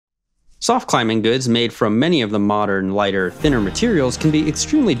Soft climbing goods made from many of the modern, lighter, thinner materials can be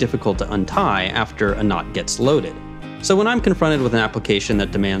extremely difficult to untie after a knot gets loaded. So when I'm confronted with an application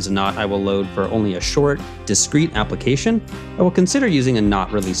that demands a knot I will load for only a short, discrete application, I will consider using a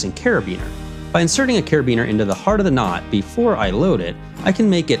knot-releasing carabiner. By inserting a carabiner into the heart of the knot before I load it, I can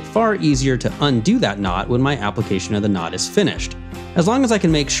make it far easier to undo that knot when my application of the knot is finished. As long as I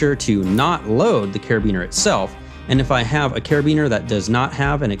can make sure to not load the carabiner itself, and if I have a carabiner that does not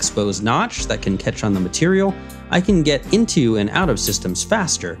have an exposed notch that can catch on the material, I can get into and out of systems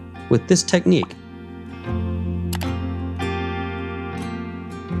faster with this technique.